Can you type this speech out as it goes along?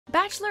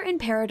Bachelor in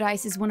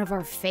Paradise is one of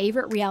our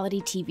favorite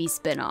reality TV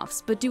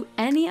spin-offs, but do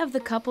any of the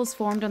couples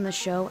formed on the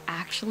show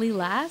actually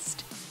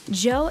last?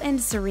 Joe and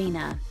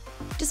Serena.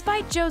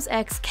 Despite Joe's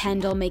ex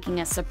Kendall making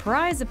a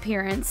surprise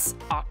appearance,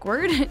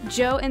 awkward,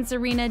 Joe and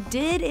Serena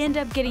did end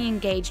up getting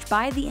engaged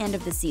by the end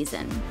of the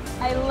season.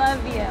 I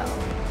love you.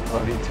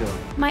 Love you too.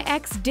 My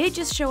ex did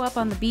just show up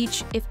on the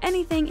beach. If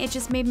anything, it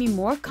just made me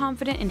more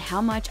confident in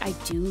how much I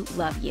do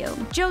love you.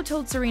 Joe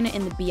told Serena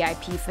in the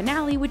BIP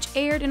finale, which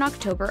aired in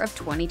October of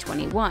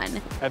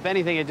 2021. If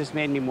anything, it just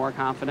made me more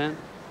confident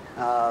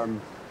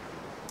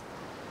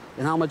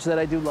in how much that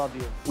I do love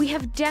you. We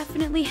have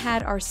definitely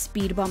had our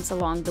speed bumps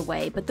along the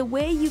way, but the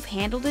way you've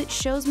handled it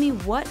shows me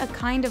what a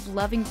kind of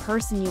loving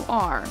person you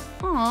are.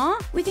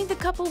 Aww, we think the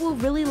couple will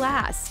really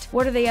last.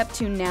 What are they up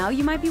to now,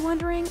 you might be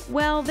wondering?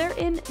 Well, they're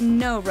in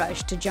no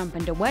rush to jump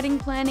into wedding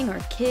planning or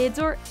kids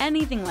or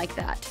anything like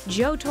that.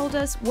 Joe told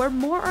us we're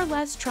more or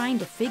less trying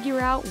to figure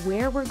out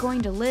where we're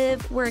going to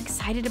live. We're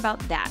excited about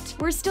that.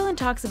 We're still in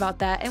talks about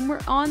that and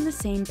we're on the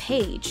same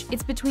page.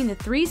 It's between the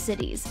 3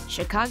 cities,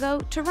 Chicago,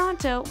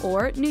 Toronto,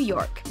 or New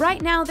York.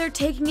 Right now, they're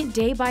taking it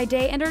day by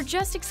day and are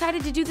just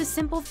excited to do the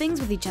simple things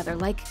with each other,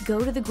 like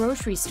go to the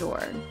grocery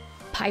store.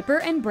 Pieper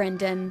and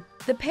Brendan.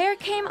 The pair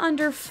came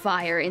under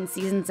fire in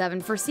season 7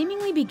 for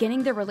seemingly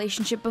beginning their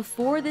relationship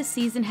before the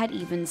season had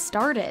even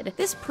started.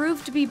 This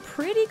proved to be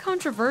pretty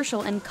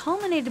controversial and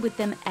culminated with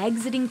them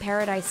exiting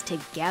Paradise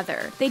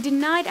together. They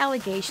denied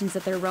allegations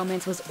that their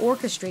romance was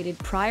orchestrated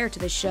prior to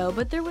the show,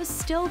 but there was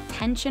still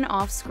tension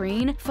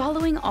off-screen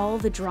following all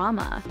the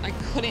drama. I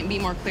couldn't be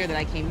more clear that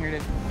I came here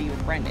to be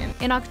with Brendan.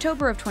 In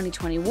October of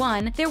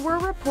 2021, there were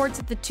reports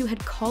that the two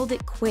had called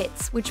it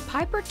quits, which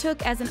Pieper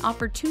took as an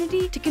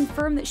opportunity to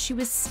confirm that she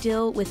was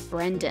still with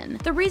Brendan.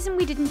 The reason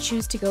we didn't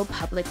choose to go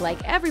public like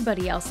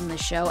everybody else on the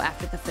show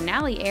after the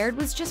finale aired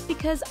was just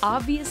because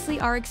obviously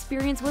our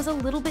experience was a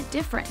little bit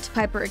different.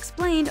 Pieper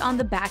explained on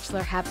the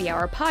Bachelor Happy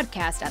Hour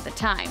podcast at the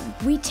time.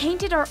 We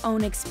tainted our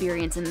own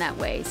experience in that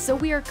way, so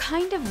we are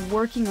kind of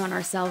working on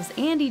ourselves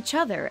and each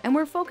other, and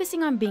we're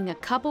focusing on being a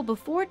couple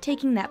before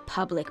taking that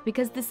public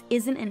because this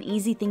isn't an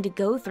easy thing to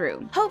go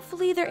through.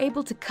 Hopefully they're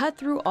able to cut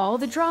through all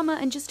the drama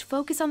and just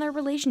focus on their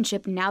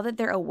relationship now that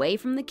they're away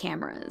from the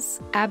cameras.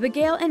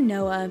 Abigail and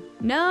Noah.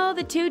 No,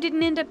 the two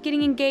didn't end up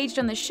getting engaged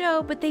on the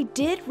show, but they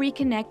did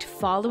reconnect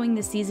following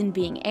the season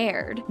being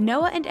aired.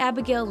 Noah and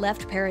Abigail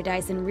left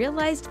Paradise and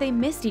realized they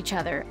missed each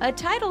other. A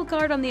title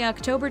card on the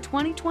October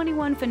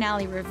 2021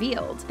 finale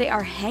revealed. They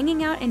are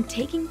hanging out and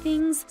taking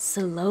things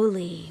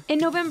slowly. In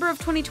November of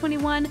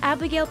 2021,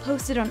 Abigail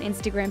posted on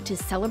Instagram to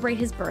celebrate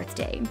his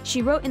birthday.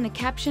 She wrote in the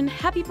caption,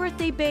 "Happy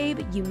birthday,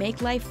 babe. You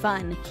make life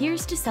fun.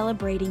 Here's to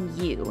celebrating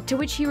you." To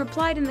which he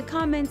replied in the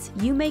comments,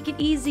 "You make it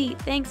easy.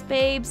 Thanks,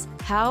 babes."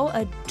 How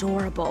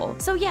adorable.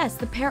 So yes,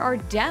 the pair are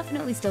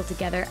definitely still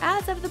together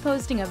as of the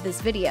posting of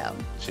this video.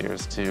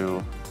 Cheers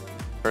to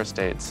first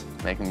dates,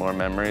 making more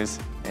memories,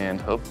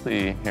 and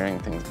hopefully hearing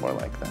things more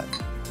like that.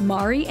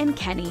 Mari and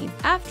Kenny.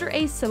 After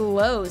a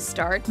slow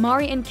start,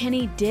 Mari and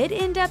Kenny did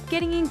end up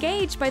getting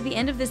engaged by the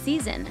end of the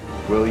season.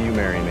 Will you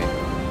marry me?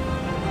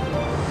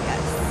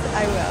 Yes,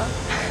 I will.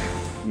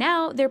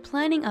 Now, they're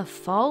planning a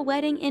fall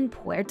wedding in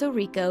Puerto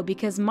Rico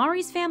because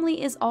Mari's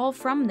family is all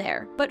from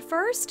there. But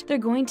first, they're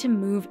going to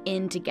move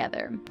in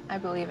together. I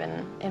believe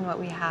in what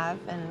we have,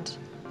 and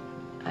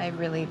I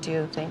really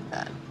do think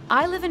that.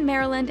 I live in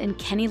Maryland and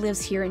Kenny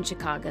lives here in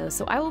Chicago,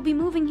 so I will be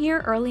moving here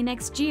early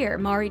next year,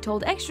 Mari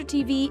told Extra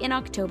TV in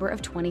October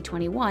of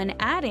 2021,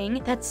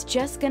 adding, "That's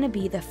just gonna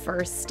be the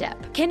first step."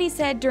 Kenny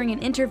said during an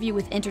interview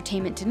with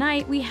Entertainment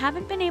Tonight, "We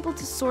haven't been able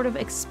to sort of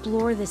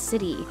explore the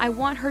city. I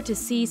want her to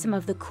see some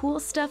of the cool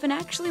stuff and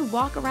actually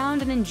walk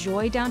around and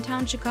enjoy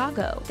downtown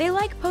Chicago." They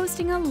like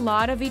posting a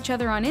lot of each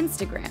other on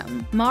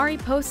Instagram. Mari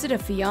posted a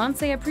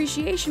fiancé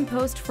appreciation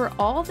post for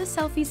all the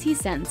selfies he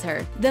sends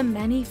her. "The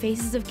many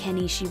faces of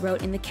Kenny," she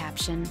wrote in the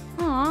caption.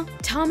 Aw.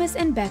 Thomas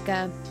and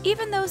Becca.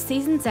 Even though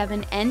season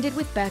 7 ended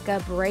with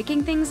Becca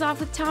breaking things off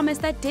with Thomas,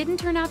 that didn't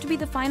turn out to be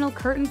the final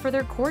curtain for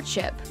their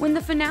courtship. When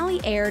the finale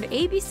aired,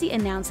 ABC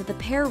announced that the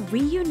pair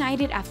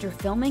reunited after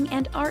filming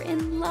and are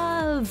in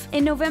love.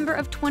 In November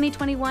of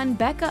 2021,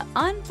 Becca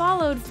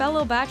unfollowed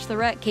fellow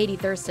Bachelorette Katie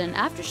Thurston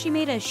after she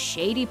made a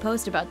shady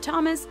post about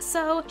Thomas,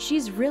 so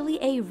she's really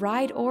a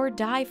ride or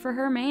die for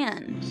her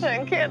man.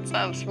 I can't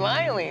stop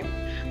smiling.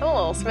 I'm a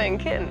little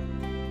spanking.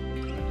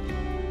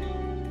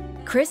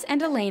 Chris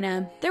and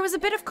Alana. There was a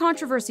bit of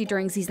controversy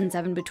during season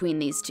 7 between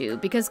these two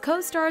because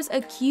co-stars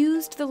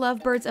accused the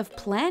lovebirds of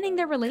planning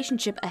their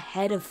relationship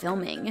ahead of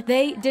filming.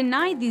 They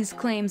denied these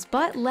claims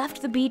but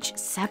left the beach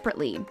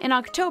separately. In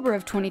October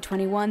of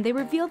 2021, they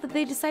revealed that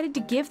they decided to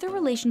give their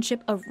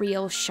relationship a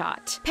real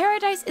shot.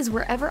 "Paradise is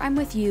wherever I'm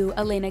with you,"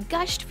 Alana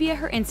gushed via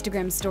her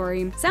Instagram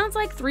story. Sounds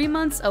like 3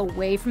 months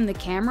away from the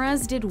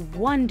cameras did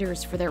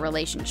wonders for their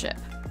relationship.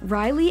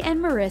 Riley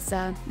and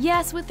Marissa.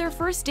 Yes, with their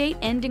first date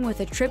ending with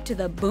a trip to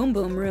the Boom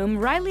Boom Room,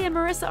 Riley and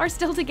Marissa are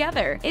still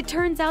together. It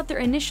turns out their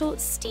initial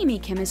steamy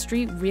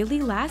chemistry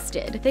really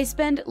lasted. They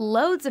spend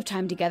loads of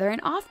time together and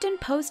often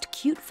post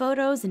cute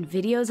photos and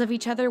videos of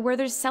each other where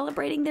they're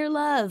celebrating their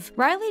love.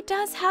 Riley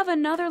does have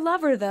another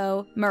lover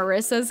though,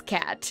 Marissa's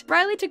cat.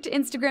 Riley took to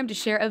Instagram to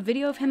share a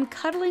video of him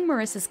cuddling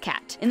Marissa's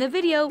cat. In the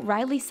video,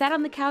 Riley sat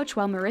on the couch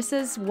while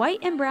Marissa's white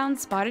and brown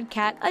spotted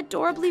cat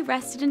adorably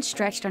rested and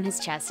stretched on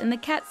his chest, and the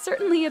cat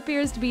certainly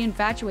appears to be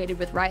infatuated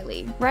with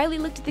Riley. Riley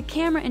looked at the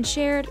camera and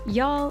shared,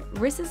 "Y'all,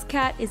 Rissa's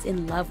cat is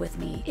in love with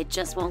me. It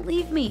just won't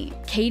leave me."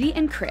 Katie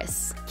and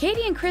Chris.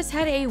 Katie and Chris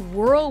had a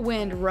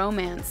whirlwind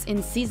romance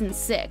in season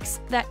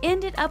 6 that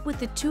ended up with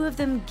the two of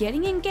them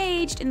getting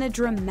engaged in the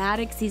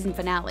dramatic season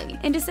finale.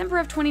 In December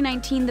of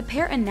 2019, the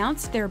pair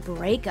announced their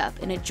breakup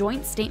in a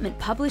joint statement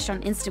published on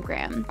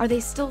Instagram. Are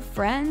they still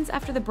friends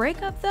after the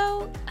breakup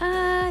though?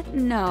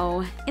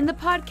 No. In the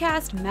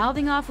podcast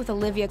Mouthing Off with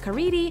Olivia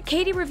Caridi,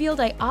 Katie revealed,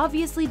 "I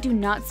obviously do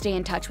not stay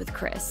in touch with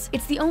Chris.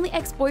 It's the only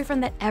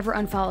ex-boyfriend that ever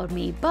unfollowed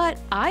me, but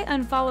I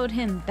unfollowed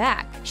him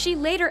back." She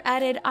later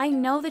added, "I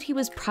know that he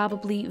was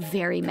probably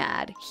very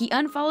mad. He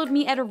unfollowed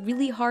me at a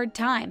really hard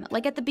time,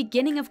 like at the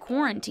beginning of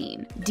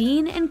quarantine."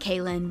 Dean and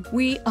Kaylin.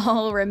 We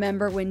all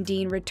remember when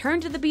Dean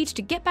returned to the beach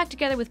to get back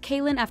together with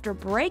Kaylin after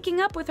breaking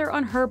up with her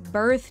on her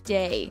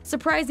birthday.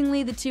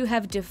 Surprisingly, the two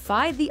have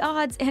defied the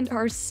odds and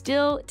are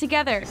still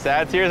together.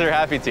 Sad tears or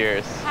happy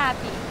tears?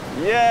 Happy.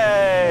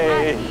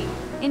 Yay! Happy.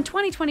 In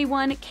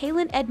 2021,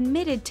 Kaylin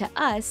admitted to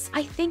us,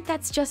 "I think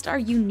that's just our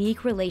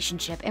unique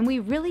relationship and we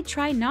really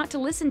try not to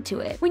listen to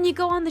it. When you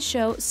go on the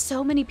show,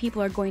 so many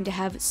people are going to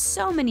have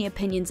so many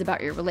opinions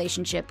about your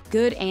relationship,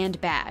 good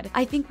and bad.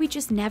 I think we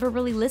just never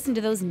really listened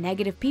to those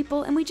negative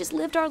people and we just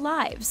lived our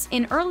lives."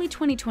 In early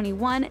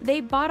 2021,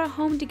 they bought a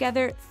home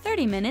together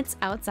 30 minutes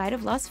outside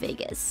of Las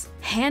Vegas.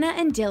 Hannah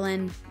and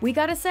Dylan. We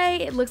gotta say,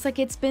 it looks like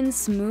it's been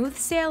smooth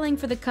sailing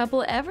for the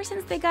couple ever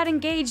since they got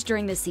engaged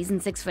during the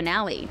season 6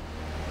 finale.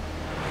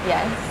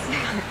 Yes.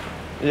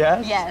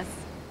 Yes? Yes.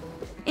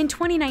 In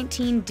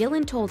 2019,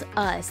 Dylan told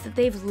us that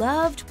they've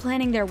loved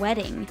planning their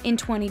wedding. In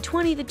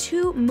 2020, the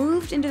two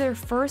moved into their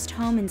first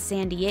home in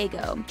San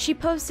Diego. She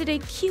posted a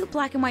cute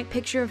black and white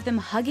picture of them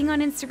hugging on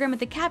Instagram with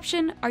the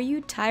caption, "Are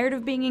you tired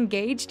of being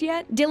engaged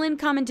yet?" Dylan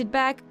commented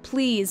back,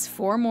 "Please,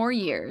 4 more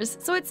years."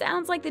 So it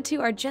sounds like the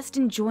two are just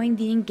enjoying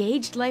the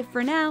engaged life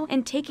for now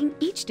and taking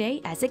each day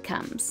as it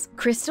comes.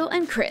 Crystal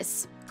and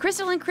Chris.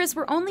 Crystal and Chris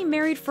were only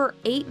married for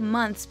 8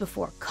 months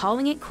before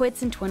calling it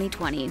quits in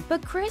 2020,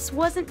 but Chris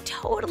wasn't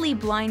totally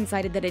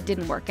blindsided that it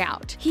didn't work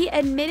out. He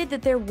admitted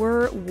that there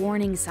were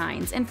warning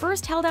signs and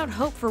first held out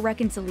hope for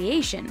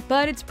reconciliation,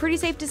 but it's pretty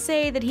safe to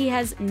say that he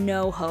has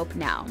no hope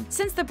now.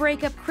 Since the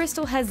breakup,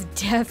 Crystal has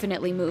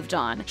definitely moved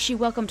on. She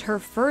welcomed her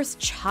first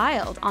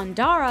child,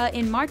 Andara,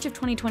 in March of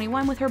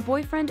 2021 with her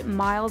boyfriend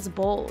Miles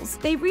Bowles.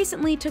 They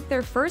recently took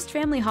their first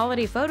family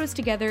holiday photos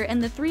together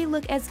and the three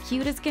look as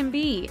cute as can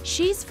be.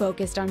 She's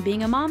focused on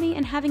being a mommy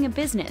and having a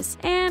business,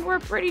 and we're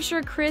pretty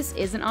sure Chris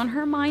isn't on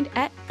her mind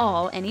at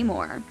all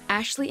anymore.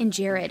 Ashley and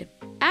Jared.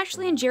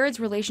 Ashley and Jared's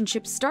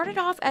relationship started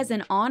off as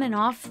an on and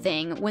off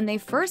thing when they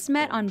first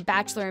met on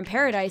Bachelor in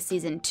Paradise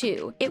season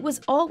 2. It was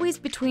always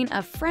between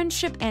a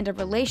friendship and a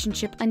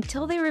relationship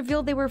until they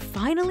revealed they were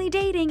finally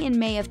dating in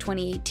May of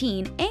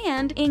 2018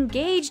 and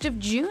engaged of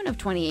June of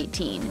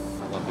 2018.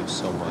 I love you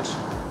so much.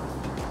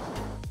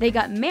 They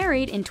got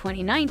married in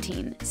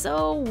 2019,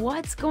 so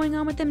what's going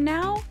on with them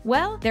now?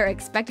 Well, they're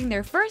expecting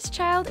their first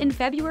child in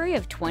February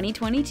of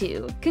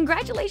 2022.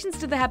 Congratulations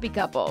to the happy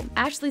couple.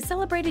 Ashley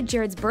celebrated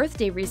Jared's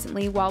birthday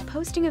recently while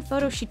posting a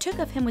photo she took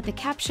of him with the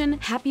caption,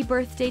 "Happy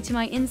birthday to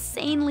my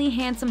insanely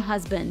handsome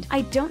husband.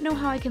 I don't know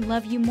how I can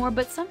love you more,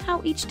 but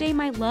somehow each day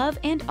my love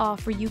and awe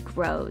for you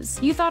grows.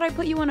 You thought I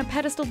put you on a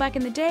pedestal back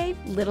in the day?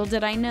 Little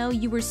did I know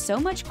you were so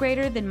much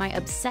greater than my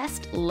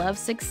obsessed,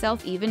 lovesick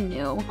self even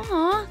knew."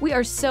 Aww, we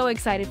are so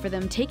excited for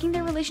them taking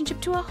their relationship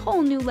to a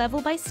whole new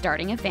level by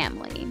starting a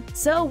family.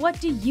 So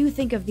what do you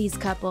think of these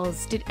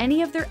couples? Did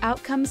any of their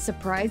outcomes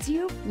surprise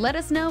you? Let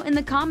us know in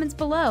the comments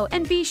below,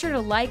 and be sure to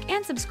like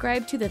and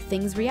subscribe to The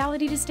Things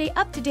Reality to stay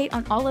up to date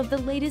on all of the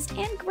latest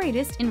and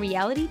greatest in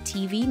reality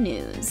TV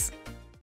news.